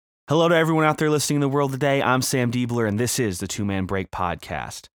Hello to everyone out there listening in the world today. I'm Sam Diebler, and this is the Two-Man Break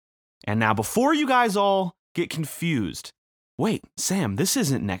Podcast. And now, before you guys all get confused, wait, Sam, this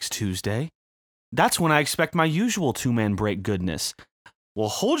isn't next Tuesday. That's when I expect my usual Two-Man Break goodness. Well,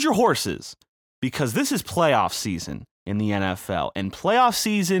 hold your horses, because this is playoff season in the NFL. And playoff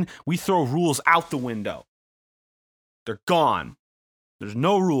season, we throw rules out the window. They're gone. There's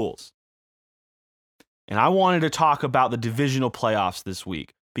no rules. And I wanted to talk about the divisional playoffs this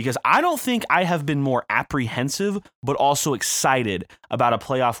week, because I don't think I have been more apprehensive, but also excited about a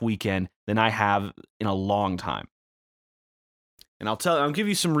playoff weekend than I have in a long time. And I'll give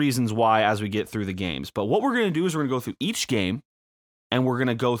you some reasons why as we get through the games. But what we're going to do is we're going to go through each game, and we're going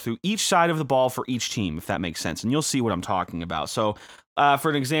to go through each side of the ball for each team, if that makes sense. And you'll see what I'm talking about. So, for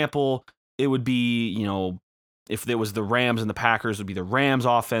an example, it would be, if it was the Rams and the Packers, it would be the Rams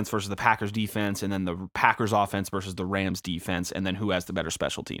offense versus the Packers defense, and then the Packers offense versus the Rams defense, and then who has the better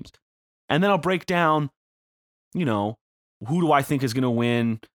special teams. And then I'll break down, who do I think is going to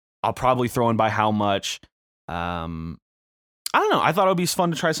win? I'll probably throw in by how much. I don't know. I thought it would be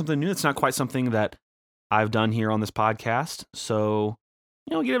fun to try something new. It's not quite something that I've done here on this podcast. So,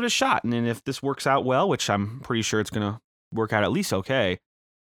 give it a shot. And then if this works out well, which I'm pretty sure it's going to work out at least okay,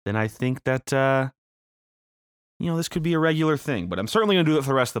 then I think that, this could be a regular thing. But I'm certainly going to do it for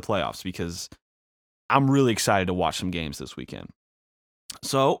the rest of the playoffs because I'm really excited to watch some games this weekend.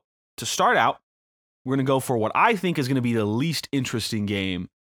 So, to start out, we're going to go for what I think is going to be the least interesting game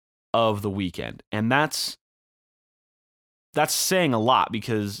of the weekend. And that's saying a lot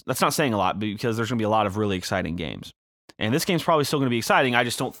because there's going to be a lot of really exciting games. And this game's probably still going to be exciting. I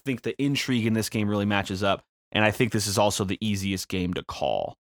just don't think the intrigue in this game really matches up. And I think this is also the easiest game to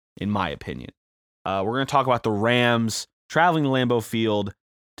call, in my opinion. We're going to talk about the Rams traveling to Lambeau Field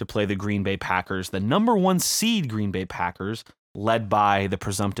to play the Green Bay Packers, the number 1 seed Green Bay Packers, led by the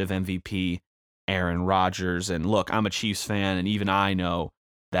presumptive MVP, Aaron Rodgers. And look, I'm a Chiefs fan, and even I know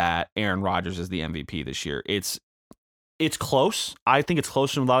that Aaron Rodgers is the MVP this year. It's close. I think it's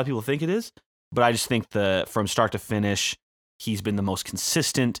closer than a lot of people think it is, but I just think from start to finish, he's been the most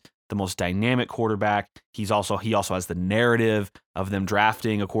consistent, the most dynamic quarterback. He also has the narrative of them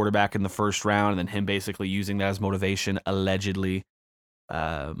drafting a quarterback in the first round and then him basically using that as motivation, allegedly.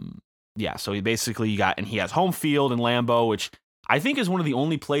 So he basically he has home field in Lambeau, which I think is one of the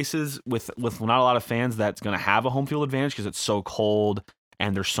only places with not a lot of fans that's going to have a home field advantage because it's so cold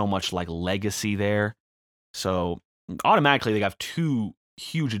and there's so much legacy there. So automatically they have 2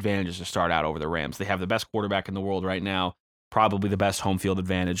 huge advantages to start out over the Rams. They have the best quarterback in the world right now, probably the best home field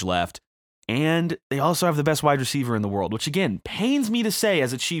advantage left, and they also have the best wide receiver in the world, which again pains me to say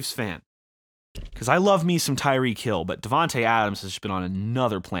as a Chiefs fan because I love me some Tyreek Hill, but Devontae Adams has been on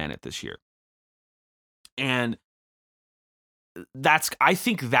another planet this year. And I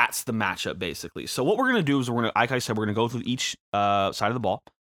think that's the matchup basically. So what we're going to do is like I said, we're going to go through each side of the ball.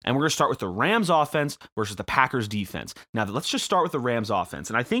 And we're going to start with the Rams offense versus the Packers defense. Now, let's just start with the Rams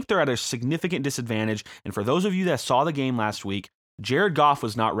offense. And I think they're at a significant disadvantage. And for those of you that saw the game last week, Jared Goff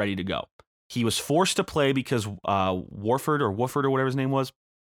was not ready to go. He was forced to play because Wolford or whatever his name was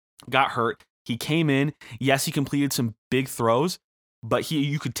got hurt. He came in. Yes, he completed some big throws, but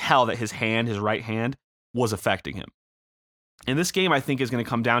you could tell that his right hand, was affecting him. And this game, I think, is going to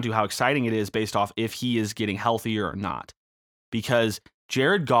come down to how exciting it is based off if he is getting healthier or not. Because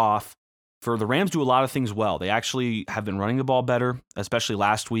Jared Goff, for the Rams, do a lot of things well. They actually have been running the ball better, especially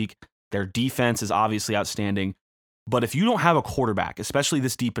last week. Their defense is obviously outstanding. But if you don't have a quarterback, especially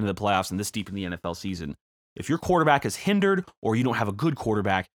this deep into the playoffs and this deep in the NFL season, if your quarterback is hindered or you don't have a good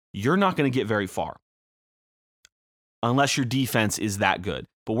quarterback, you're not going to get very far unless your defense is that good.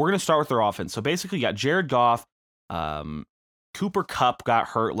 But we're going to start with their offense. So basically, you got Jared Goff. Cooper Kupp got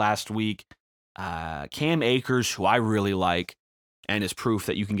hurt last week. Cam Akers, who I really like, and is proof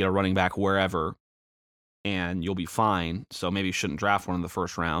that you can get a running back wherever and you'll be fine. So maybe you shouldn't draft one in the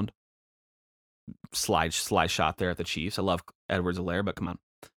first round. Slide shot there at the Chiefs. I love Edwards-Helaire, but come on.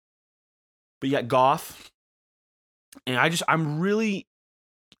 But you got Goff. And I just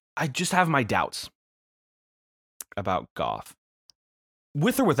have my doubts about Goff.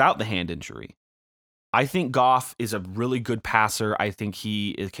 With or without the hand injury. I think Goff is a really good passer. I think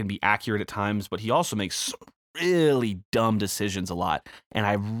he can be accurate at times, but he also makes really dumb decisions a lot. And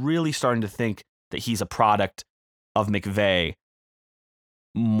I'm really starting to think that he's a product of McVay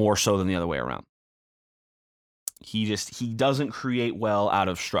more so than the other way around. He doesn't create well out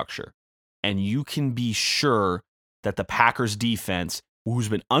of structure. And you can be sure that the Packers defense, who's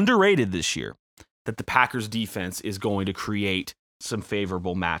been underrated this year, that the Packers defense is going to create some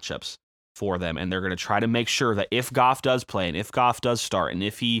favorable matchups for them. And they're going to try to make sure that if Goff does play and if Goff does start and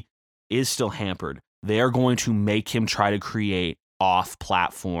if he is still hampered. They are going to make him try to create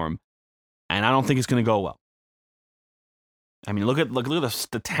off-platform, and I don't think it's going to go well. I mean, look at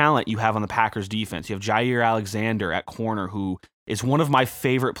the talent you have on the Packers defense. You have Jair Alexander at corner, who is one of my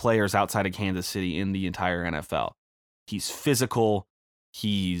favorite players outside of Kansas City in the entire NFL. He's physical.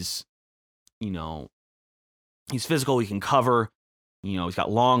 He's physical. He can cover. He's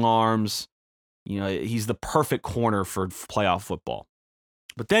got long arms. He's the perfect corner for playoff football.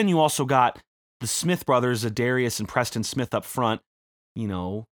 But then you also got the Smith brothers, Adarius and Preston Smith up front,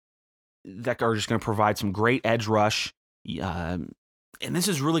 that are just going to provide some great edge rush. And this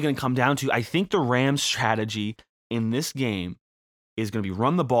is really going to come down to, I think the Rams' strategy in this game is going to be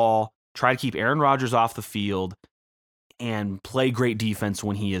run the ball, try to keep Aaron Rodgers off the field, and play great defense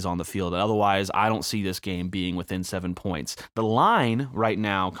when he is on the field. Otherwise, I don't see this game being within 7 points. The line right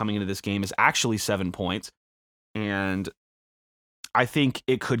now coming into this game is actually 7 points, and I think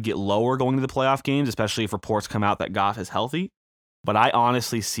it could get lower going to the playoff games, especially if reports come out that Goff is healthy. But I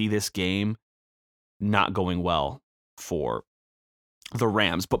honestly see this game not going well for the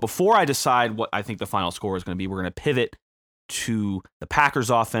Rams. But before I decide what I think the final score is going to be, we're going to pivot to the Packers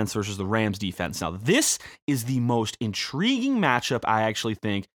offense versus the Rams defense. Now, this is the most intriguing matchup, I actually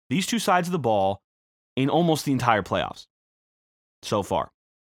think, these two sides of the ball in almost the entire playoffs so far.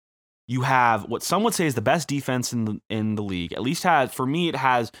 You have what some would say is the best defense in the league. At least for me, it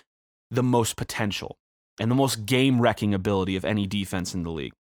has the most potential and the most game-wrecking ability of any defense in the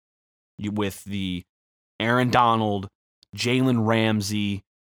league. With the Aaron Donald, Jalen Ramsey,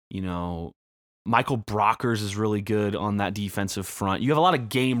 Michael Brockers is really good on that defensive front. You have a lot of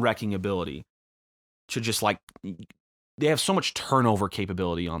game-wrecking ability to just they have so much turnover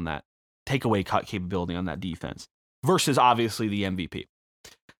capability on that, takeaway cut capability on that defense versus obviously the MVP.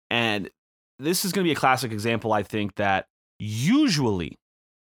 And this is going to be a classic example, I think, that usually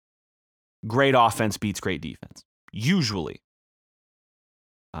great offense beats great defense. Usually.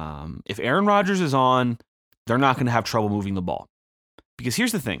 If Aaron Rodgers is on, they're not going to have trouble moving the ball. Because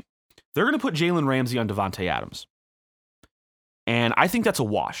here's the thing. They're going to put Jalen Ramsey on Devontae Adams. And I think that's a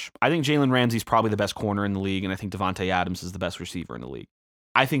wash. I think Jalen Ramsey is probably the best corner in the league, and I think Devontae Adams is the best receiver in the league.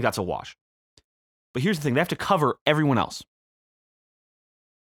 I think that's a wash. But here's the thing. They have to cover everyone else.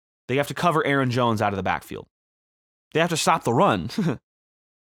 They have to cover Aaron Jones out of the backfield. They have to stop the run.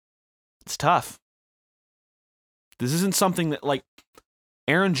 It's tough. This isn't something that,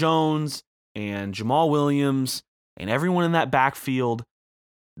 Aaron Jones and Jamal Williams and everyone in that backfield,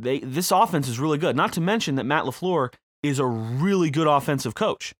 this offense is really good. Not to mention that Matt LaFleur is a really good offensive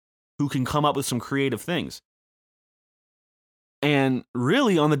coach who can come up with some creative things. And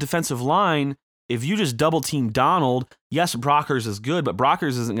really, on the defensive line, if you just double team Donald, yes, Brockers is good, but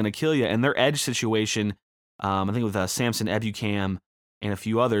Brockers isn't going to kill you. And their edge situation, I think with Samson Ebukam and a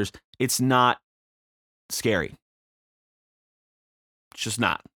few others, it's not scary. It's just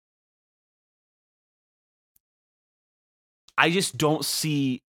not. I just don't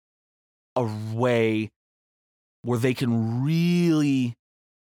see a way where they can really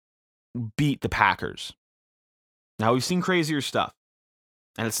beat the Packers. Now, we've seen crazier stuff.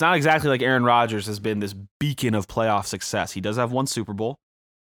 And it's not exactly like Aaron Rodgers has been this beacon of playoff success. He does have one Super Bowl,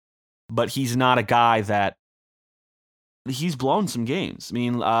 but he's not a guy that he's blown some games. I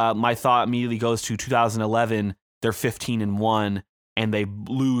mean, my thought immediately goes to 2011. They're 15-1, and they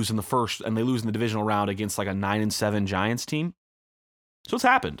lose in the divisional round against a 9-7 Giants team. So it's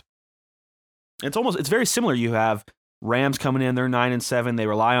happened. It's very similar. You have Rams coming in, they're 9-7. They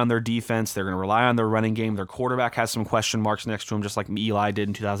rely on their defense. They're going to rely on their running game. Their quarterback has some question marks next to him, just like Eli did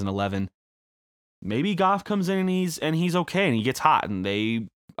in 2011. Maybe Goff comes in and he's okay and he gets hot and they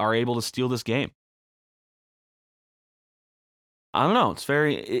are able to steal this game. I don't know.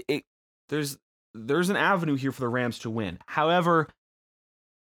 It's there's an avenue here for the Rams to win. However,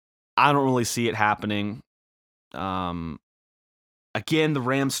 I don't really see it happening. Again, the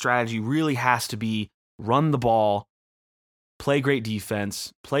Rams strategy really has to be run the ball, play great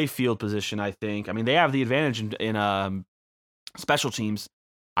defense, play field position, I think. I mean, they have the advantage in special teams.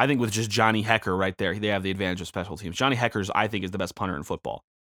 I think with just Johnny Hecker right there, they have the advantage of special teams. Johnny Hecker, I think, is the best punter in football.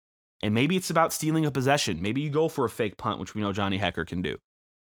 And maybe it's about stealing a possession. Maybe you go for a fake punt, which we know Johnny Hecker can do.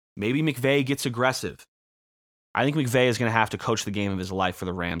 Maybe McVay gets aggressive. I think McVay is going to have to coach the game of his life for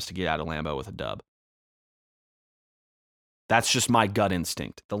the Rams to get out of Lambeau with a dub. That's just my gut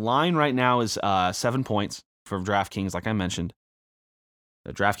instinct. The line right now is 7 points for DraftKings, like I mentioned.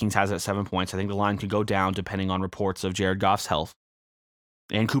 DraftKings has it at 7 points. I think the line could go down depending on reports of Jared Goff's health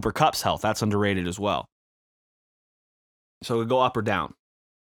and Cooper Kupp's health. That's underrated as well. So it would go up or down.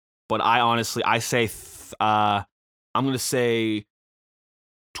 But I'm going to say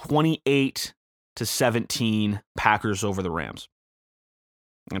 28-17 Packers over the Rams.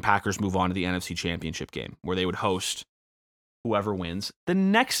 And Packers move on to the NFC Championship game, where they would host whoever wins the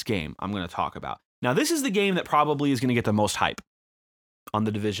next game I'm going to talk about. Now, this is the game that probably is going to get the most hype on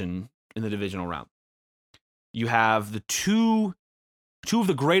the division in the divisional round. You have the two of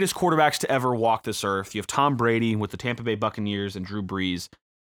the greatest quarterbacks to ever walk this earth. You have Tom Brady with the Tampa Bay Buccaneers and Drew Brees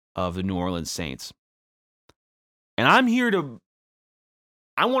of the New Orleans Saints. And I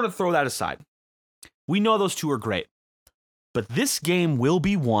want to throw that aside. We know those two are great. But this game will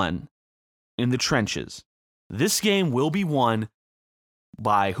be won in the trenches. This game will be won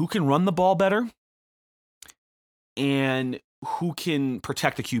by who can run the ball better and who can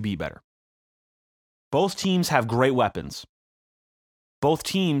protect the QB better. Both teams have great weapons. Both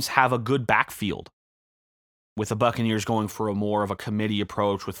teams have a good backfield, with the Buccaneers going for a more of a committee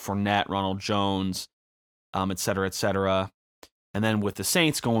approach with Fournette, Ronald Jones, et cetera, et cetera. And then with the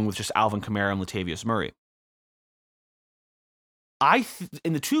Saints going with just Alvin Kamara and Latavius Murray.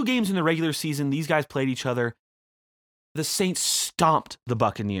 In the two games in the regular season, these guys played each other. The Saints stomped the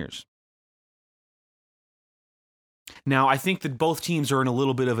Buccaneers. Now, I think that both teams are in a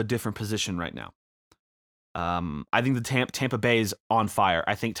little bit of a different position right now. I think the Tampa Bay is on fire.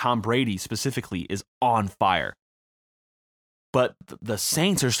 I think Tom Brady specifically is on fire. But the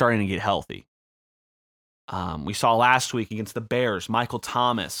Saints are starting to get healthy. We saw last week against the Bears, Michael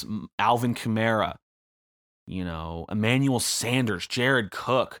Thomas, Alvin Kamara, Emmanuel Sanders, Jared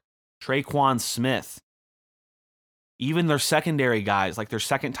Cook, Traquan Smith. Even their secondary guys, like their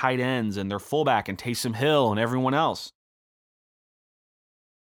second tight ends and their fullback and Taysom Hill and everyone else.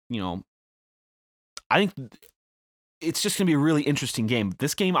 I think it's just going to be a really interesting game.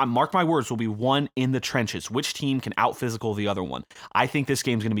 This game, I mark my words, will be won in the trenches. Which team can out-physical the other one? I think this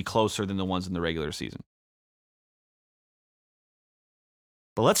game's going to be closer than the ones in the regular season.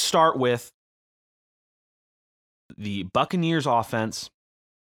 But let's start with the Buccaneers offense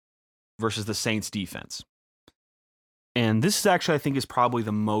versus the Saints defense. And this is actually, I think, is probably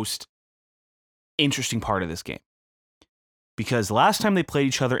the most interesting part of this game. Because last time they played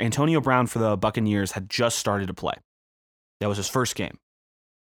each other, Antonio Brown for the Buccaneers had just started to play. That was his first game.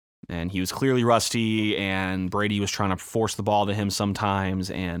 And he was clearly rusty, and Brady was trying to force the ball to him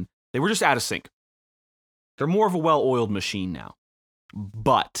sometimes, and they were just out of sync. They're more of a well-oiled machine now.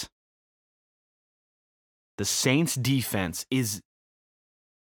 But the Saints defense is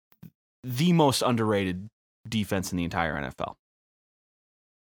the most underrated defense in the entire NFL.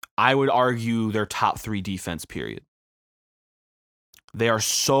 I would argue their top 3 defense, period. They are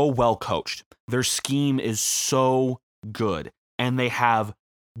so well coached. Their scheme is so good. And they have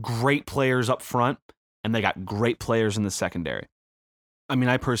great players up front, and they got great players in the secondary. I mean,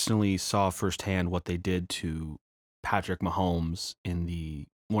 I personally saw firsthand what they did to Patrick Mahomes in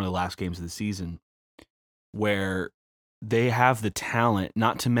one of the last games of the season, where they have the talent,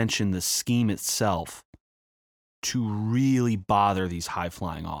 not to mention the scheme itself, to really bother these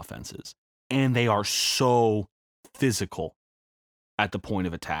high-flying offenses. And they are so physical at the point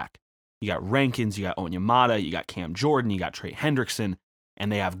of attack. You got Rankins, you got Onyemata, you got Cam Jordan, you got Trey Hendrickson,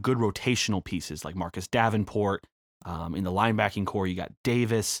 and they have good rotational pieces like Marcus Davenport. In the linebacking core, you got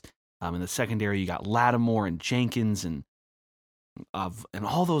Davis. In the secondary, you got Lattimore and Jenkins and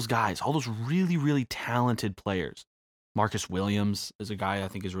all those guys, all those really, really talented players. Marcus Williams is a guy I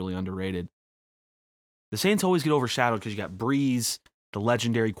think is really underrated. The Saints always get overshadowed because you got Breeze, the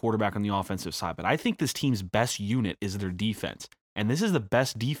legendary quarterback on the offensive side. But I think this team's best unit is their defense. And this is the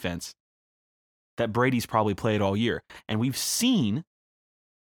best defense that Brady's probably played all year. And we've seen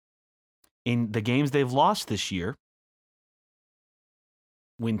in the games they've lost this year,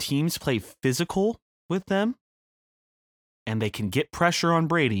 when teams play physical with them and they can get pressure on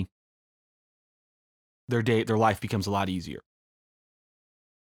Brady, their life becomes a lot easier.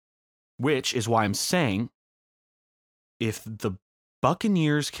 Which is why I'm saying, if the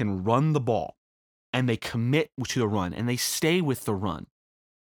Buccaneers can run the ball and they commit to the run and they stay with the run,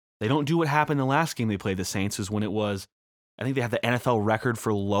 they don't do what happened the last game they played the Saints, is when it was, I think they had the NFL record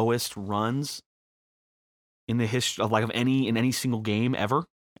for lowest runs in the history of any single game ever,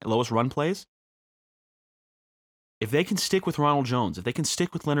 lowest run plays. If they can stick with Ronald Jones, if they can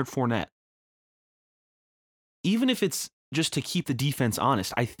stick with Leonard Fournette, even if it's just to keep the defense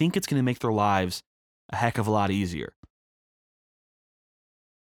honest, I think it's going to make their lives a heck of a lot easier.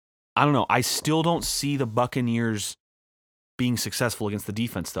 I don't know. I still don't see the Buccaneers being successful against the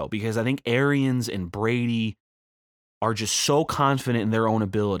defense, though, because I think Arians and Brady are just so confident in their own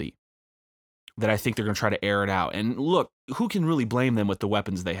ability that I think they're going to try to air it out. And look, who can really blame them with the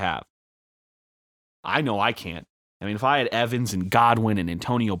weapons they have? I know I can't. I mean, if I had Evans and Godwin and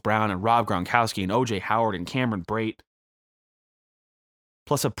Antonio Brown and Rob Gronkowski and O.J. Howard and Cameron Brate,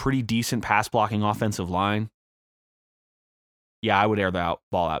 plus a pretty decent pass-blocking offensive line, yeah, I would air the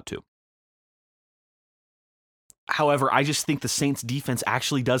ball out too. However, I just think the Saints defense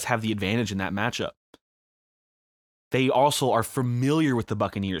actually does have the advantage in that matchup. They also are familiar with the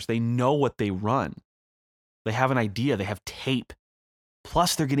Buccaneers. They know what they run. They have an idea. They have tape.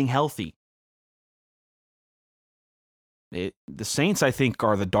 Plus, they're getting healthy. The Saints, I think,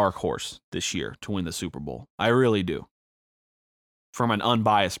 are the dark horse this year to win the Super Bowl. I really do. From an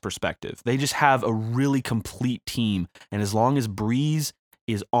unbiased perspective. They just have a really complete team. And as long as Breeze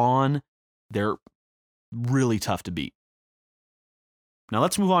is on, they're really tough to beat. Now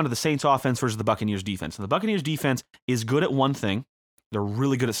let's move on to the Saints offense versus the Buccaneers defense. And the Buccaneers defense is good at one thing. They're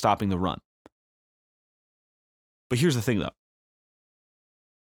really good at stopping the run. But here's the thing, though.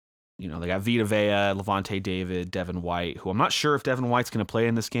 You know, they got Vita Vea, Levante David, Devin White, who I'm not sure if Devin White's going to play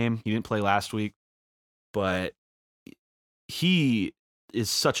in this game. He didn't play last week, but he is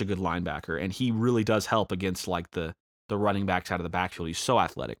such a good linebacker, and he really does help against like the running backs out of the backfield. He's so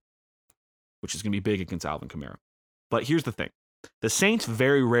athletic, which is going to be big against Alvin Kamara. But here's the thing. The Saints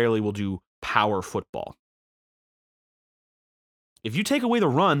very rarely will do power football. If you take away the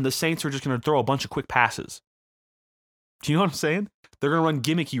run, the Saints are just going to throw a bunch of quick passes. Do you know what I'm saying? They're going to run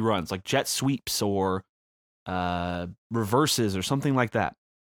gimmicky runs like jet sweeps or reverses or something like that.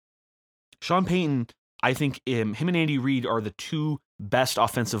 Sean Payton, I think him and Andy Reid are the two best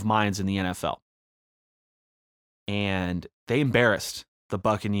offensive minds in the NFL. And they embarrassed the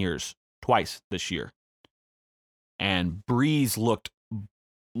Buccaneers twice this year. And Breeze looked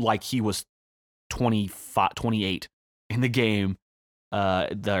like he was 28 in the game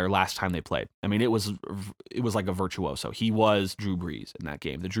their last time they played. I mean, it was like a virtuoso. He was Drew Brees in that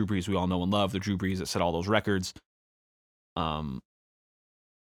game. The Drew Brees we all know and love, the Drew Brees that set all those records. I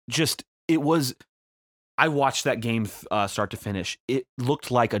watched that game start to finish. It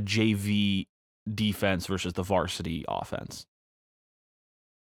looked like a JV defense versus the varsity offense.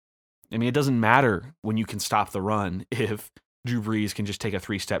 I mean, it doesn't matter when you can stop the run if Drew Brees can just take a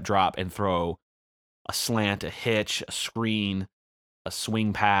 3-step drop and throw a slant, a hitch, a screen, a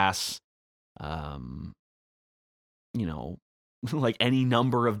swing pass, like any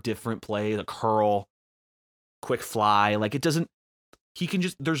number of different plays, a curl, quick fly. Like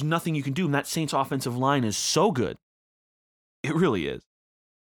there's nothing you can do. And that Saints offensive line is so good. It really is.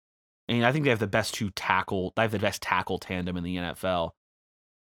 And I think they have the best tackle tandem in the NFL.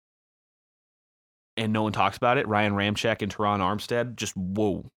 And no one talks about it. Ryan Ramczyk and Teron Armstead, just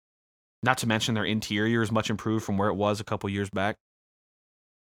whoa. Not to mention their interior is much improved from where it was a couple years back.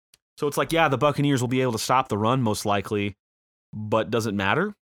 So it's like, yeah, the Buccaneers will be able to stop the run most likely, but does it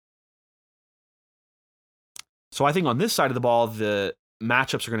matter? So I think on this side of the ball, the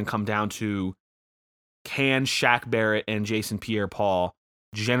matchups are going to come down to, can Shaq Barrett and Jason Pierre-Paul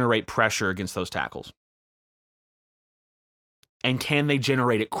generate pressure against those tackles? And can they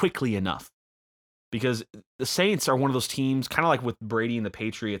generate it quickly enough? Because the Saints are one of those teams, kind of like with Brady and the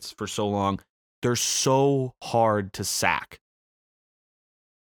Patriots for so long, they're so hard to sack.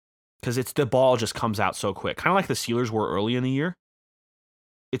 Because the ball just comes out so quick. Kind of like the Steelers were early in the year.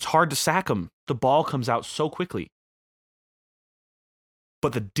 It's hard to sack them. The ball comes out so quickly.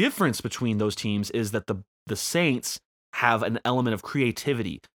 But the difference between those teams is that the Saints have an element of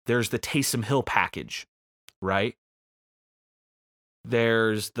creativity. There's the Taysom Hill package, right?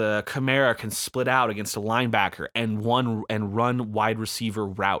 There's the Kamara can split out against a linebacker and run wide receiver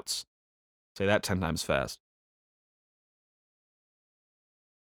routes. Say that 10 times fast.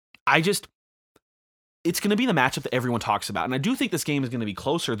 It's going to be the matchup that everyone talks about. And I do think this game is going to be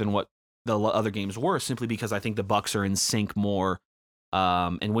closer than what the other games were, simply because I think the Bucs are in sync more.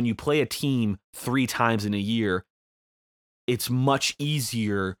 And when you play a team 3 times in a year, it's much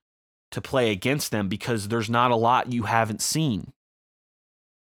easier to play against them because there's not a lot you haven't seen.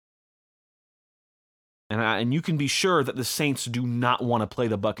 And you can be sure that the Saints do not want to play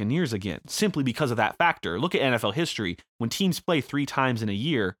the Buccaneers again, simply because of that factor. Look at NFL history. When teams play 3 times in a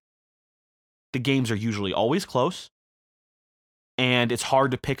year, the games are usually always close, and it's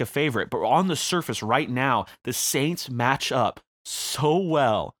hard to pick a favorite. But on the surface right now, the Saints match up so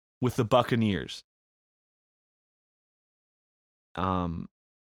well with the Buccaneers. And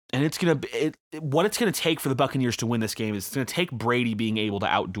what it's gonna take for the Buccaneers to win this game is it's gonna take Brady being able to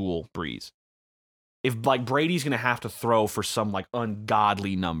outduel Breeze. If like Brady's gonna have to throw for some like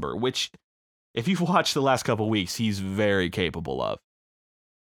ungodly number, which if you've watched the last couple weeks, he's very capable of.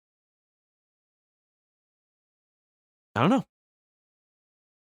 I don't know.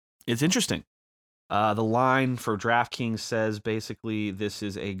 It's interesting. The line for DraftKings says basically this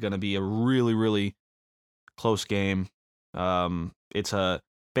is going to be a really, really close game. It's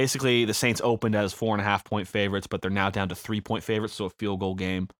basically the Saints opened as 4.5-point favorites, but they're now down to 3-point favorites, so a field goal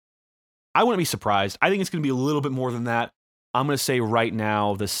game. I wouldn't be surprised. I think it's going to be a little bit more than that. I'm going to say right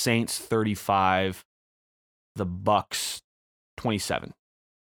now the Saints 35, the Bucks 27.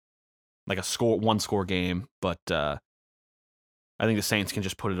 Like a one-score game, but I think the Saints can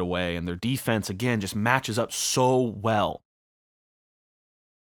just put it away, and their defense, again, just matches up so well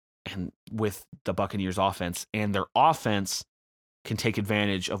and with the Buccaneers offense, and their offense can take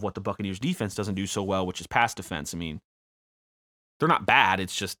advantage of what the Buccaneers defense doesn't do so well, which is pass defense. I mean, they're not bad.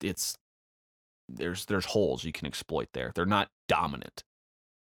 It's just there's holes you can exploit there. They're not dominant.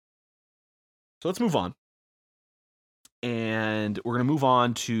 So let's move on. And we're going to move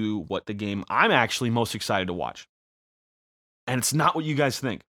on to what the game I'm actually most excited to watch. And it's not what you guys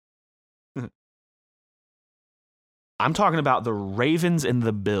think. I'm talking about the Ravens and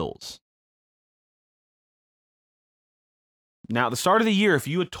the Bills. Now, at the start of the year, if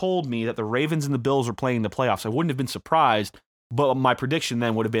you had told me that the Ravens and the Bills were playing the playoffs, I wouldn't have been surprised, but my prediction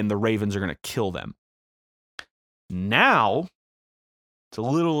then would have been the Ravens are going to kill them. Now, it's a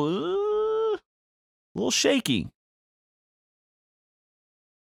little shaky.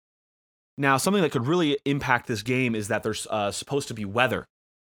 Now, something that could really impact this game is that there's supposed to be weather.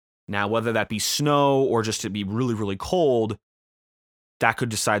 Now, whether that be snow or just to be really, really cold, that could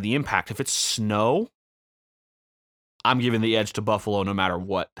decide the impact. If it's snow, I'm giving the edge to Buffalo no matter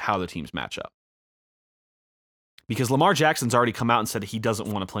how the teams match up. Because Lamar Jackson's already come out and said he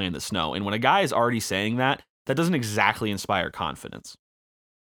doesn't want to play in the snow. And when a guy is already saying that, that doesn't exactly inspire confidence.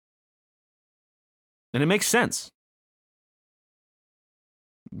 And it makes sense.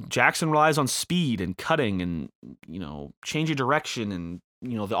 Jackson relies on speed and cutting and, changing direction. And,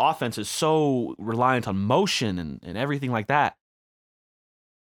 the offense is so reliant on motion and everything like that.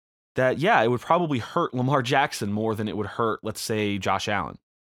 That, yeah, it would probably hurt Lamar Jackson more than it would hurt, let's say, Josh Allen.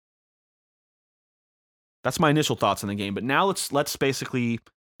 That's my initial thoughts on the game. But now let's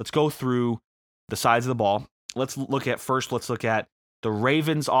go through the sides of the ball. Let's look at the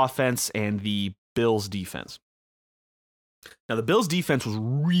Ravens offense and the Bills defense. Now, the Bills defense was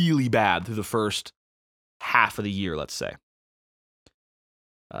really bad through the first half of the year, let's say.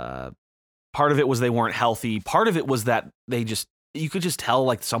 Part of it was they weren't healthy. Part of it was that you could just tell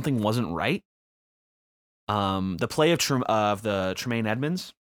like something wasn't right. The play of the Tremaine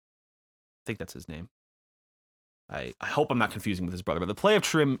Edmonds, I think that's his name. I hope I'm not confusing with his brother, but the play of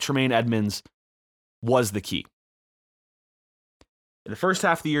Tremaine Edmonds was the key. In the first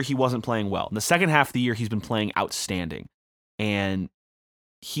half of the year, he wasn't playing well. In the second half of the year, he's been playing outstanding. And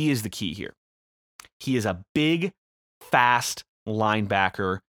he is the key here. He is a big, fast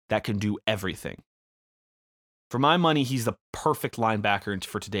linebacker that can do everything. For my money, he's the perfect linebacker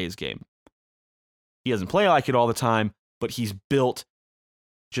for today's game. He doesn't play like it all the time, but he's built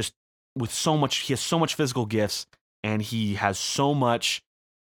just with he has so much physical gifts, and he has so much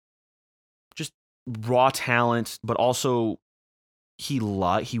just raw talent, but also he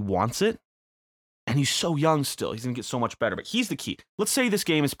wants it. And he's so young still. He's going to get so much better. But he's the key. Let's say this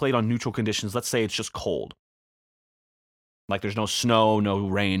game is played on neutral conditions. Let's say it's just cold. Like there's no snow, no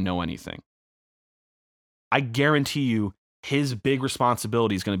rain, no anything. I guarantee you his big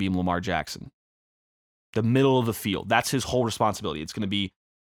responsibility is going to be Lamar Jackson. The middle of the field. That's his whole responsibility. He is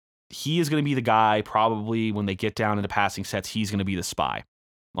going to be the guy probably when they get down into passing sets, he's going to be the spy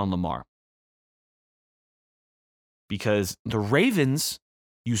on Lamar. Because the Ravens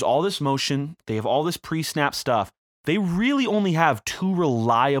use all this motion. They have all this pre-snap stuff. They really only have two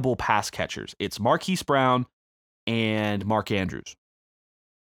reliable pass catchers. It's Marquise Brown and Mark Andrews.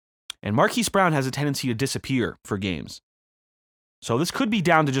 And Marquise Brown has a tendency to disappear for games. So this could be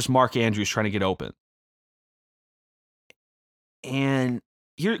down to just Mark Andrews trying to get open. And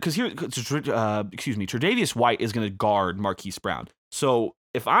Tre'Davious White is going to guard Marquise Brown. So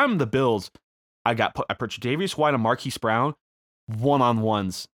if I'm the Bills, I put Tre'Davious White and Marquise Brown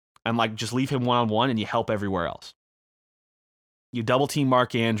one-on-ones and just leave him one-on-one and you help everywhere else. You double team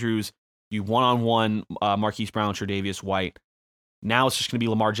Mark Andrews, you one-on-one Marquise Brown, Tre'Davious White. Now it's just going to be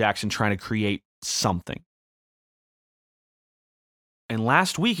Lamar Jackson trying to create something. And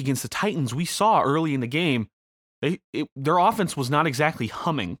last week against the Titans, we saw early in the game, their offense was not exactly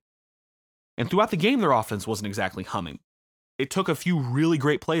humming. And throughout the game, their offense wasn't exactly humming. It took a few really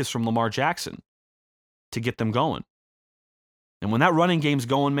great plays from Lamar Jackson to get them going. And when that running game's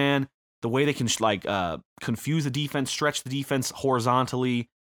going, man, the way they can confuse the defense, stretch the defense horizontally,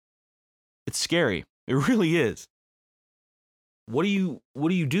 it's scary. It really is. What do you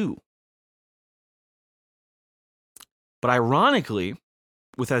do? But ironically,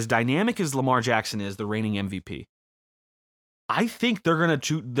 with as dynamic as Lamar Jackson is, the reigning MVP, I think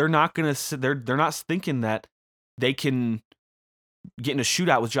they're not thinking that they can get in a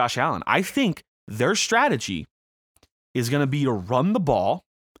shootout with Josh Allen. I think their strategy is going to be to run the ball,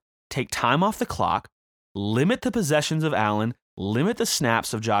 take time off the clock, limit the possessions of Allen, limit the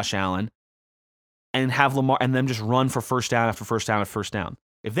snaps of Josh Allen, and have Lamar and then just run for first down after first down after first down.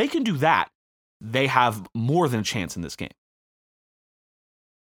 If they can do that, they have more than a chance in this game.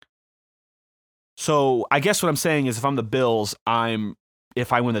 So I guess what I'm saying is if I'm the Bills,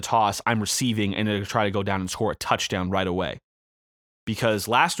 if I win the toss, I'm receiving and to try to go down and score a touchdown right away. Because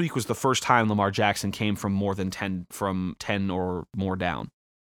last week was the first time Lamar Jackson came from more than 10 or more down.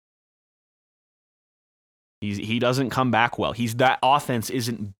 He doesn't come back well. That offense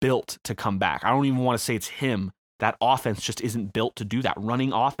isn't built to come back. I don't even want to say it's him. That offense just isn't built to do that.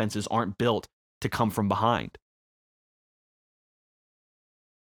 Running offenses aren't built to come from behind.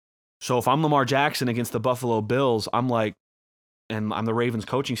 So if I'm Lamar Jackson against the Buffalo Bills, I'm like, and I'm the Ravens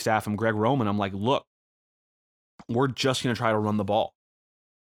coaching staff, I'm Greg Roman, I'm like, look, we're just going to try to run the ball.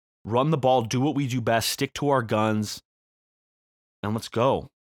 Run the ball, do what we do best, stick to our guns, and let's go.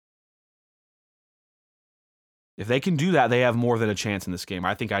 If they can do that, they have more than a chance in this game.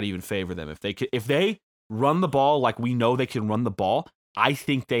 I think I'd even favor them. If they run the ball like we know they can run the ball, I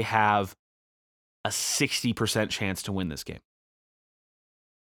think they have a 60% chance to win this game.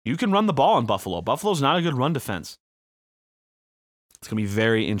 You can run the ball in Buffalo. Buffalo's not a good run defense. It's going to be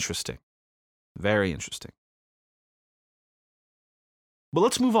very interesting. Very interesting. But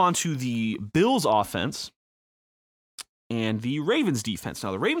let's move on to the Bills offense and the Ravens defense.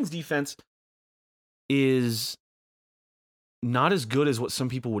 Now, the Ravens defense is not as good as what some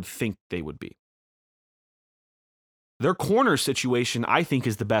people would think they would be. Their corner situation, I think,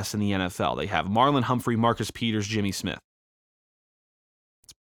 is the best in the NFL. They have Marlon Humphrey, Marcus Peters, Jimmy Smith.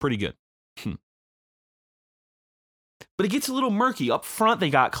 It's pretty good. But it gets a little murky. Up front, they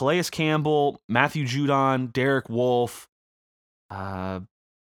got Calais Campbell, Matthew Judon, Derek Wolfe, a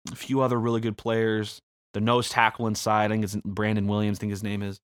few other really good players. The nose tackle inside, I think it's Brandon Williams, I think his name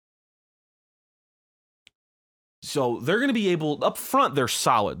is. So they're going to be able, up front, they're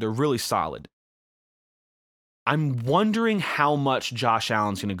solid. They're really solid. I'm wondering how much Josh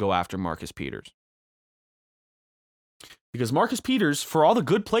Allen's going to go after Marcus Peters. Because Marcus Peters, for all the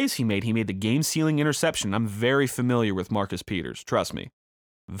good plays he made the game-sealing interception. I'm very familiar with Marcus Peters. Trust me.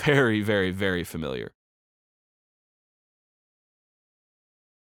 Very, very, very familiar.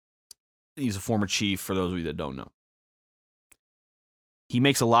 He's a former Chief, for those of you that don't know. He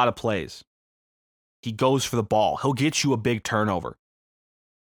makes a lot of plays. He goes for the ball. He'll get you a big turnover.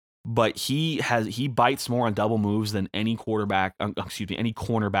 But he bites more on double moves than any cornerback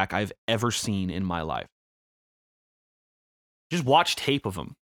I've ever seen in my life. Just watch tape of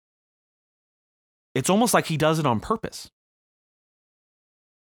him. It's almost like he does it on purpose.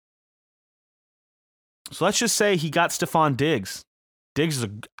 So let's just say he got Stephon Diggs. Diggs is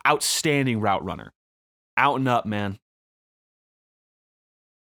an outstanding route runner. Out and up, man.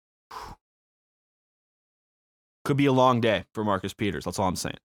 Could be a long day for Marcus Peters. That's all I'm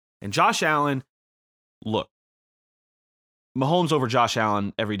saying. And Josh Allen, look, Mahomes over Josh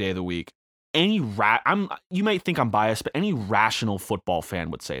Allen every day of the week. You might think I'm biased, but any rational football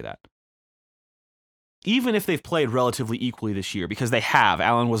fan would say that. Even if they've played relatively equally this year, because they have.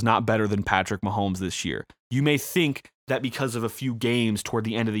 Allen was not better than Patrick Mahomes this year. You may think that because of a few games toward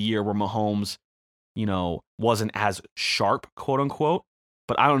the end of the year where Mahomes, wasn't as sharp, quote unquote.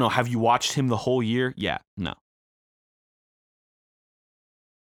 But I don't know. Have you watched him the whole year? Yeah, no.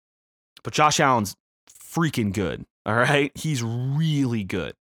 But Josh Allen's freaking good, all right? He's really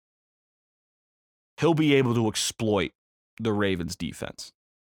good. He'll be able to exploit the Ravens defense.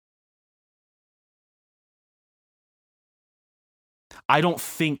 I don't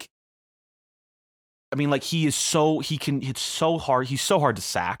think, it's so hard. He's so hard to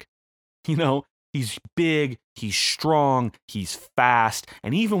sack. He's big, he's strong, he's fast.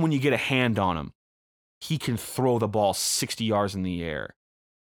 And even when you get a hand on him, he can throw the ball 60 yards in the air.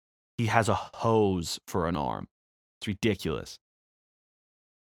 He has a hose for an arm. It's ridiculous.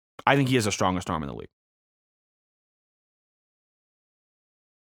 I think he has the strongest arm in the league.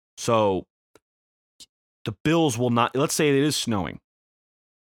 So the Bills will not, let's say it is snowing.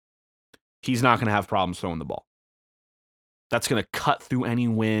 He's not going to have problems throwing the ball. That's going to cut through any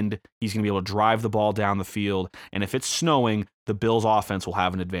wind. He's going to be able to drive the ball down the field. And if it's snowing, the Bills' offense will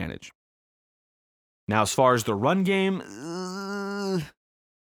have an advantage. Now, as far as the run game,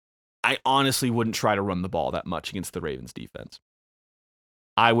 I honestly wouldn't try to run the ball that much against the Ravens defense.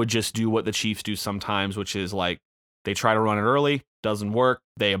 I would just do what the Chiefs do sometimes, which is They try to run it early, doesn't work,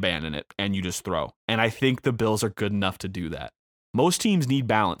 they abandon it, and you just throw. And I think the Bills are good enough to do that. Most teams need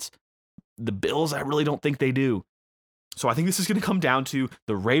balance. The Bills, I really don't think they do. So I think this is going to come down to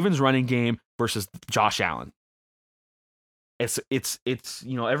the Ravens running game versus Josh Allen. It's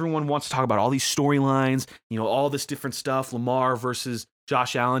everyone wants to talk about all these storylines, all this different stuff, Lamar versus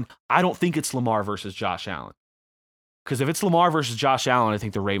Josh Allen. I don't think it's Lamar versus Josh Allen. Because if it's Lamar versus Josh Allen, I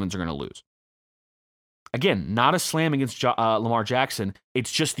think the Ravens are going to lose. Again, not a slam against Lamar Jackson.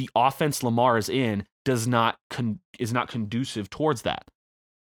 It's just the offense Lamar is in is not conducive towards that.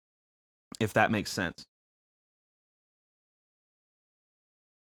 If that makes sense.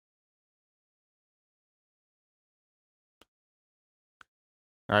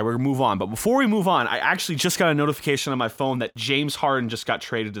 All right, we're going to move on. But before we move on, I actually just got a notification on my phone that James Harden just got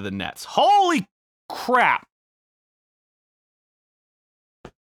traded to the Nets. Holy crap.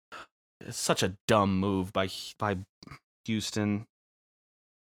 It's such a dumb move by Houston.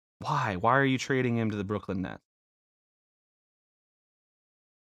 Why? Why are you trading him to the Brooklyn Nets?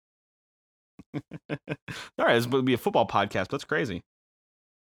 All right, this would be a football podcast. That's crazy.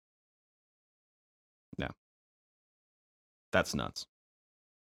 No. That's nuts.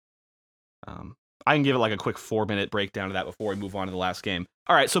 I can give it like a quick 4-minute breakdown of that before we move on to the last game.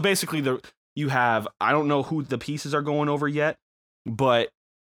 All right, so basically you have, I don't know who the pieces are going over yet, but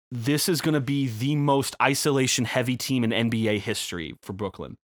this is going to be the most isolation-heavy team in NBA history for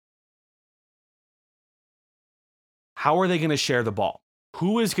Brooklyn. How are they going to share the ball?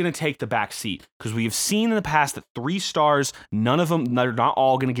 Who is going to take the back seat? Because we have seen in the past that 3 stars, none of them, they're not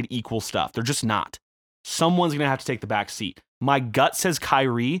all going to get equal stuff. They're just not. Someone's going to have to take the back seat. My gut says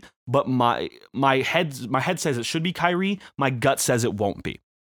Kyrie, but my head says it should be Kyrie. My gut says it won't be.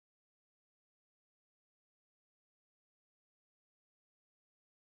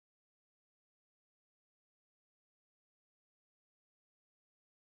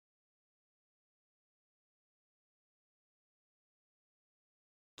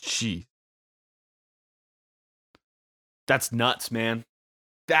 Gee. That's nuts, man.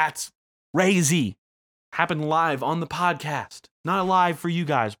 That's crazy. Happened live on the podcast. Not live for you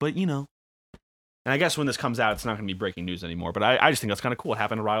guys, but And I guess when this comes out, it's not going to be breaking news anymore. But I just think that's kind of cool. It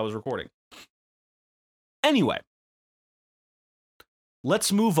happened while I was recording. Anyway,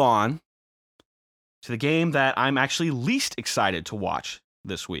 let's move on to the game that I'm actually least excited to watch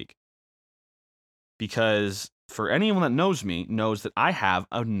this week. Because for anyone that knows me, knows that I have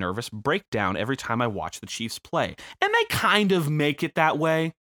a nervous breakdown every time I watch the Chiefs play. And they kind of make it that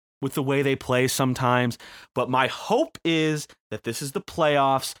way with the way they play sometimes. But my hope is that this is the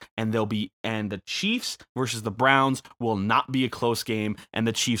playoffs and the Chiefs versus the Browns will not be a close game and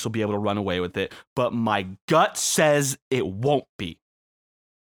the Chiefs will be able to run away with it. But my gut says it won't be.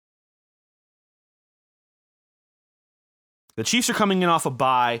 The Chiefs are coming in off a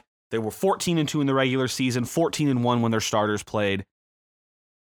bye. They were 14-2 in the regular season, 14-1 when their starters played.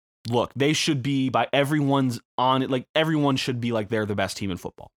 Look, they should be, by everyone's on it, like everyone should be like they're the best team in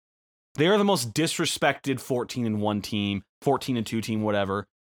football. They are the most disrespected 14-1 team, 14-2 team, whatever.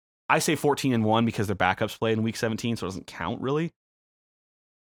 I say 14-1 because their backups played in week 17, so it doesn't count really.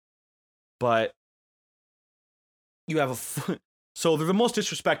 But you have so they're the most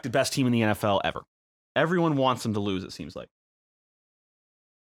disrespected best team in the NFL ever. Everyone wants them to lose, it seems like.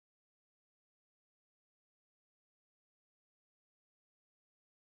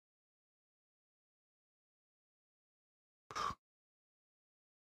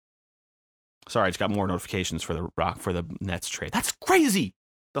 Sorry, I just got more notifications for the Nets trade. That's crazy.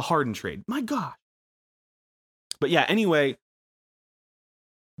 The Harden trade. My God. But yeah, anyway,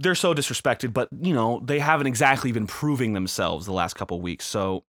 they're so disrespected, but they haven't exactly been proving themselves the last couple of weeks.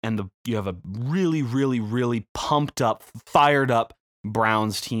 So, you have a really, really, really pumped up, fired up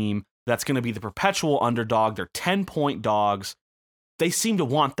Browns team that's going to be the perpetual underdog. They're 10-point dogs. They seem to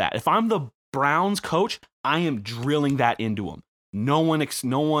want that. If I'm the Browns coach, I am drilling that into them. No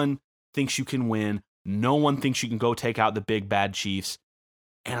one thinks you can win. No one thinks you can go take out the big bad Chiefs.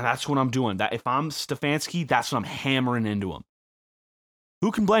 And that's what I'm doing. That if I'm Stefanski, that's what I'm hammering into him.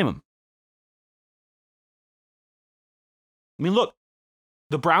 Who can blame him? I mean, look,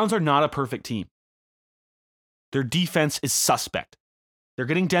 the Browns are not a perfect team. Their defense is suspect. They're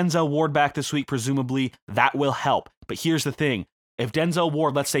getting Denzel Ward back this week, presumably. That will help. But here's the thing. If Denzel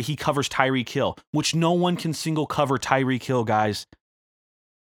Ward, let's say he covers Tyreek Hill, which no one can single cover Tyreek Hill, guys.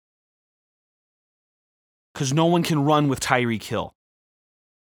 Because no one can run with Tyreek Hill.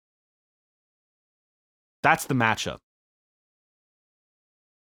 That's the matchup.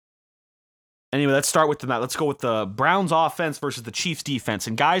 Anyway, let's start with let's go with the Browns offense versus the Chiefs defense.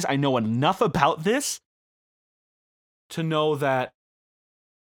 And guys, I know enough about this to know that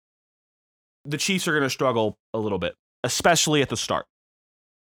the Chiefs are going to struggle a little bit, especially at the start.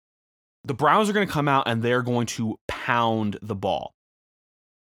 The Browns are going to come out and they're going to pound the ball.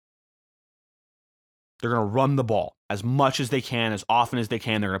 They're going to run the ball as much as they can, as often as they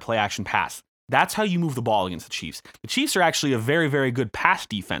can. They're going to play action pass. That's how you move the ball against the Chiefs. The Chiefs are actually a very, very good pass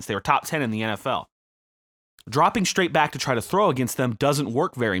defense. They were top 10 in the NFL. Dropping straight back to try to throw against them doesn't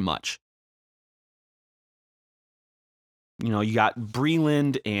work very much. You know, you got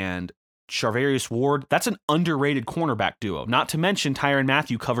Breland and Charvarius Ward. That's an underrated cornerback duo. Not to mention Tyrann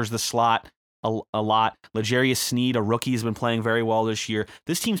Mathieu covers the slot a lot. L'Jarius Sneed, a rookie, has been playing very well this year.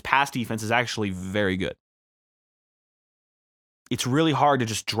 This team's pass defense is actually very good. It's really hard to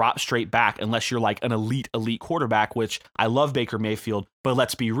just drop straight back unless you're like an elite quarterback, which I love Baker Mayfield, but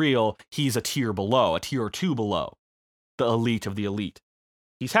let's be real, he's a tier below, a tier or two below the elite of the elite.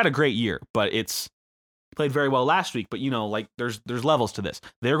 He's had a great year, but it's played very well last week, but you know, like there's levels to this.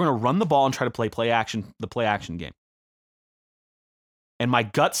 They're going to run the ball and try to the play action game. And my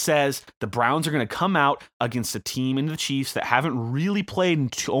gut says the Browns are going to come out against a team in the Chiefs that haven't really played in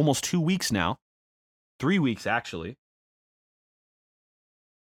almost 2 weeks now. 3 weeks, actually.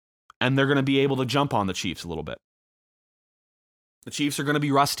 And they're going to be able to jump on the Chiefs a little bit. The Chiefs are going to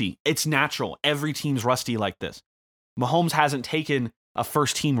be rusty. It's natural. Every team's rusty like this. Mahomes hasn't taken a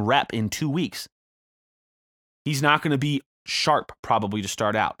first-team rep in 2 weeks. He's not going to be sharp probably to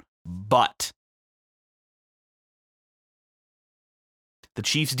start out. But the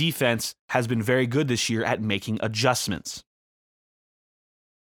Chiefs' defense has been very good this year at making adjustments.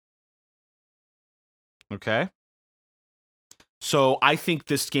 Okay? So I think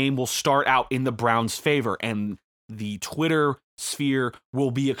this game will start out in the Browns' favor, and the Twitter sphere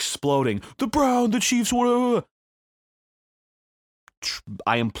will be exploding. The Chiefs, whatever.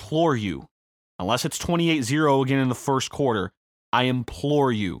 I implore you, unless it's 28-0 again in the first quarter, I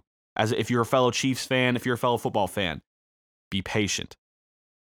implore you, as if you're a fellow Chiefs fan, if you're a fellow football fan, be patient.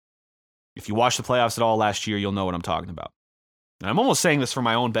 If you watched the playoffs at all last year, you'll know what I'm talking about. And I'm almost saying this for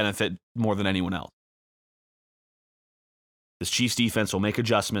my own benefit more than anyone else. This Chiefs defense will make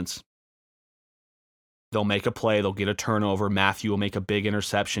adjustments. They'll make a play. They'll get a turnover. Matthew will make a big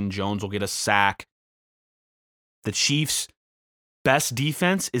interception. Jones will get a sack. The Chiefs' best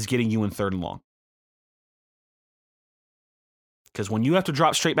defense is getting you in 3rd and long. Because when you have to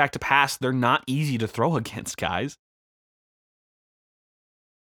drop straight back to pass, they're not easy to throw against, guys.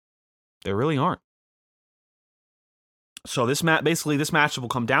 They really aren't. So this matchup will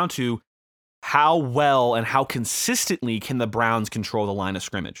come down to how well and how consistently can the Browns control the line of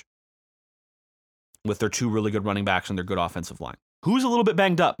scrimmage with their 2 really good running backs and their good offensive line. Who's a little bit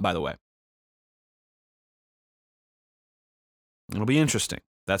banged up, by the way. It'll be interesting,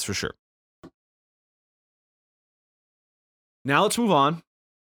 that's for sure. Now let's move on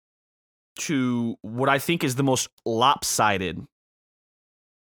to what I think is the most lopsided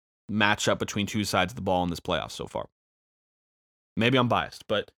matchup between 2 sides of the ball in this playoff so far. Maybe I'm biased,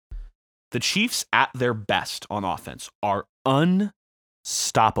 but the Chiefs at their best on offense are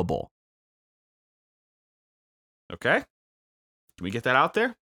unstoppable. Okay? Can we get that out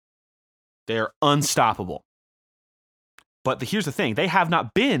there? They are unstoppable. But here's the thing. They have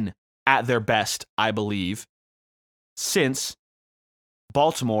not been at their best, I believe, since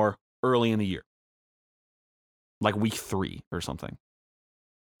Baltimore early in the year. Like week 3 or something.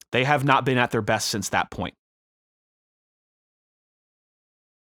 They have not been at their best since that point.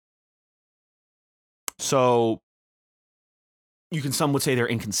 So, some would say they're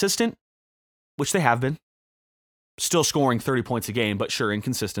inconsistent, which they have been. Still scoring 30 points a game, but sure,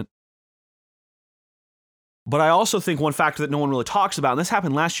 inconsistent. But I also think one factor that no one really talks about, and this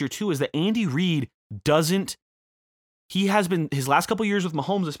happened last year too, is that Andy Reid his last couple years with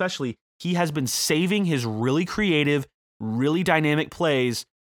Mahomes especially, he has been saving his really creative, really dynamic plays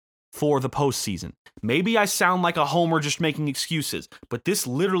for the postseason. Maybe I sound like a homer just making excuses, but this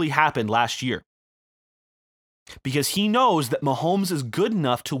literally happened last year. Because he knows that Mahomes is good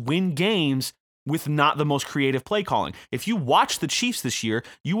enough to win games with not the most creative play calling. If you watch the Chiefs this year,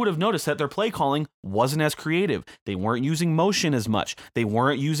 you would have noticed that their play calling wasn't as creative. They weren't using motion as much. They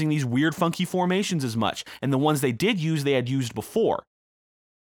weren't using these weird, funky formations as much. And the ones they did use, they had used before.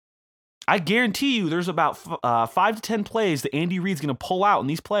 I guarantee you there's about 5 to 10 plays that Andy Reid's going to pull out in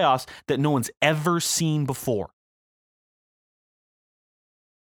these playoffs that no one's ever seen before.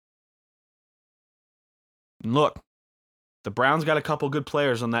 And look, the Browns got a couple good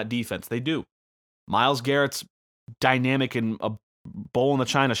players on that defense. They do. Myles Garrett's dynamic and a bull in the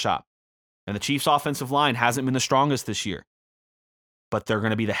china shop. And the Chiefs' offensive line hasn't been the strongest this year. But they're going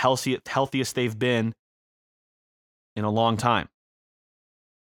to be the healthiest they've been in a long time.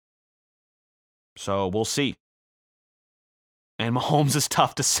 So we'll see. And Mahomes is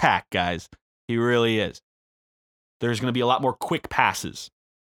tough to sack, guys. He really is. There's going to be a lot more quick passes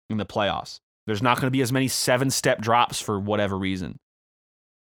in the playoffs. There's not going to be as many 7-step drops for whatever reason.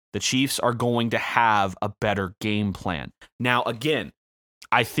 The Chiefs are going to have a better game plan. Now, again,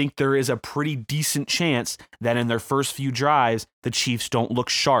 I think there is a pretty decent chance that in their first few drives, the Chiefs don't look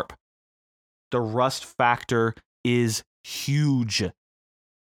sharp. The rust factor is huge.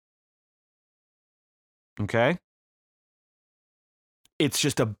 Okay? It's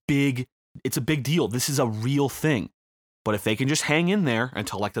a big deal. This is a real thing. But if they can just hang in there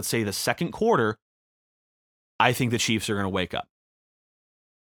until, like, let's say the second quarter, I think the Chiefs are going to wake up.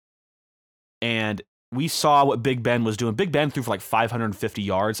 And we saw what Big Ben was doing. Big Ben threw for like 550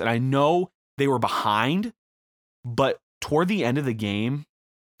 yards. And I know they were behind, but toward the end of the game,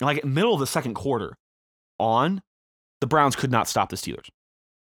 like middle of the second quarter on, the Browns could not stop the Steelers'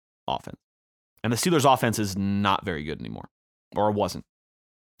 offense. And the Steelers' offense is not very good anymore, or it wasn't.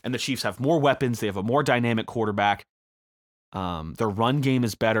 And the Chiefs have more weapons. They have a more dynamic quarterback. Their run game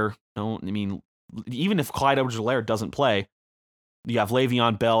is better. Even if Clyde Edwards-Helaire doesn't play, you have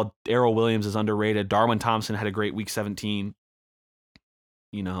Le'Veon Bell. Darrell Williams is underrated. Darwin Thompson had a great week 17.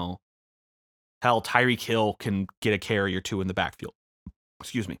 Hell, Tyreek Hill can get a carry or two in the backfield.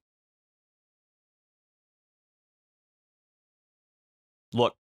 Excuse me.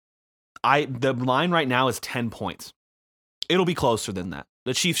 Look, the line right now is 10 points. It'll be closer than that.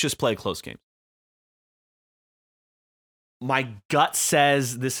 The Chiefs just play close games. My gut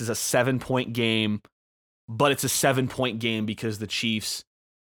says this is a 7-point game, but it's a 7-point game because the Chiefs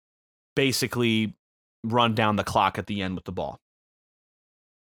basically run down the clock at the end with the ball,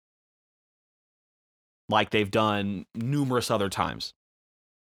 like they've done numerous other times.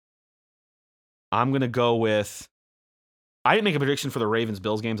 I'm going to go with... I didn't make a prediction for the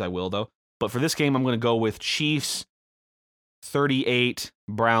Ravens-Bills games. I will, though. But for this game, I'm going to go with Chiefs 38,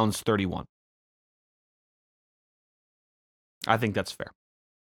 Browns 31. I think that's fair.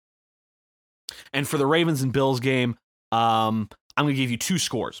 And for the Ravens and Bills game, I'm going to give you 2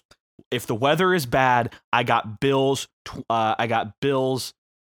 scores. If the weather is bad, I got Bills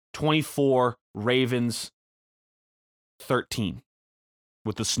 24, Ravens 13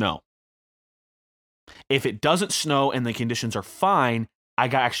 with the snow. If it doesn't snow and the conditions are fine, I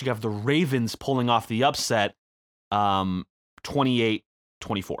actually have the Ravens pulling off the upset 28-24.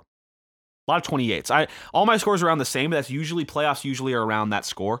 A lot of 28s. All my scores are around the same, but that's usually playoffs usually are around that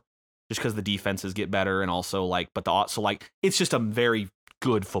score just because the defenses get better and also it's just a very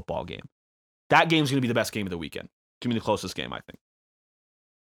good football game. That game's going to be the best game of the weekend. Give me the closest game, I think.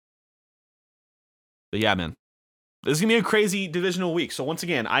 But yeah, man. This is going to be a crazy divisional week. So once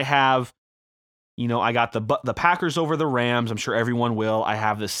again, I have, I got the Packers over the Rams. I'm sure everyone will. I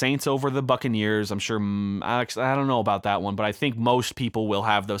have the Saints over the Buccaneers. I'm sure, Alex, I don't know about that one, but I think most people will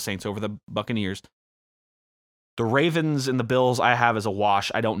have those Saints over the Buccaneers. The Ravens and the Bills I have as a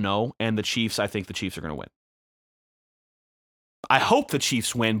wash. I don't know. And the Chiefs, I think the Chiefs are going to win. I hope the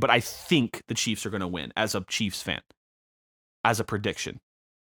Chiefs win, but I think the Chiefs are going to win as a Chiefs fan, as a prediction.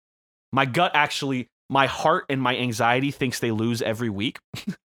 My gut actually, my heart and my anxiety thinks they lose every week.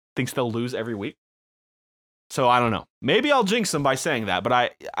 Thinks they'll lose every week. So I don't know. Maybe I'll jinx them by saying that,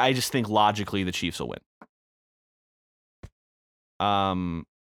 but I just think logically the Chiefs will win.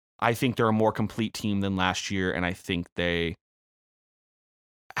 I think they're a more complete team than last year, and I think they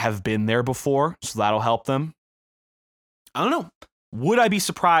have been there before, so that'll help them. I don't know. Would I be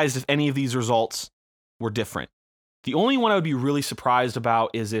surprised if any of these results were different? The only one I would be really surprised about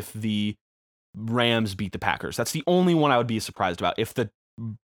is if the Rams beat the Packers. That's the only one I would be surprised about. If the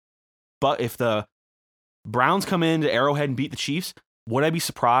Browns come into Arrowhead and beat the Chiefs, would I be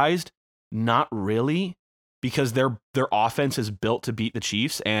surprised? Not really, because their offense is built to beat the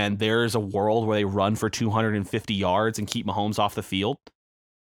Chiefs, and there's a world where they run for 250 yards and keep Mahomes off the field.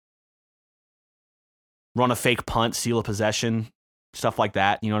 Run a fake punt, steal a possession, stuff like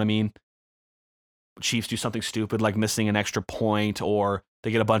that. You know what I mean? Chiefs do something stupid like missing an extra point, or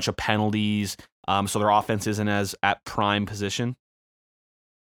they get a bunch of penalties, so their offense isn't as at prime position.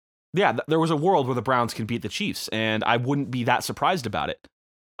 Yeah, there was a world where the Browns can beat the Chiefs, and I wouldn't be that surprised about it.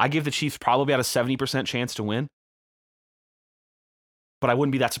 I give the Chiefs probably about a 70% chance to win, but I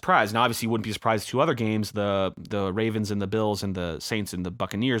wouldn't be that surprised. Now, obviously, you wouldn't be surprised 2 other games, the Ravens and the Bills and the Saints and the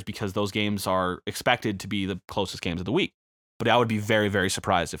Buccaneers, because those games are expected to be the closest games of the week. But I would be very, very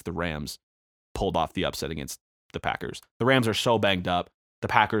surprised if the Rams pulled off the upset against the Packers. The Rams are so banged up, the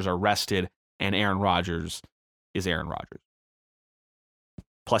Packers are rested, and Aaron Rodgers is Aaron Rodgers.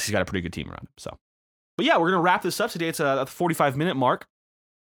 Plus, he's got a pretty good team around him. So, But yeah, we're going to wrap this up today. It's a 45-minute mark.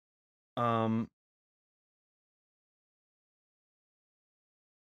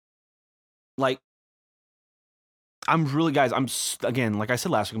 Like, I'm really, guys, again, like I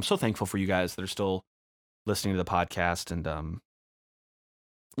said last week, I'm so thankful for you guys that are still listening to the podcast, and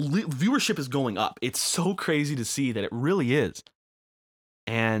viewership is going up. It's so crazy to see that it really is.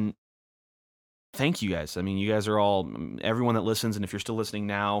 And thank you guys. I mean, you guys are all, everyone that listens, and if you're still listening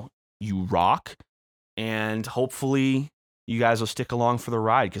now, you rock. And hopefully you guys will stick along for the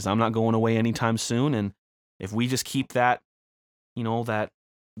ride, because I'm not going away anytime soon. And if we just keep that,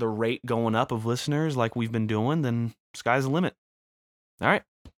 the rate going up of listeners like we've been doing, then sky's the limit. All right.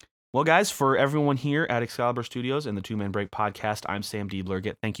 Well, guys, for everyone here at Excalibur Studios and the Two Man Break podcast, I'm Sam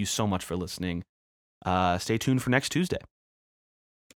Diebler. Thank you so much for listening. Stay tuned for next Tuesday.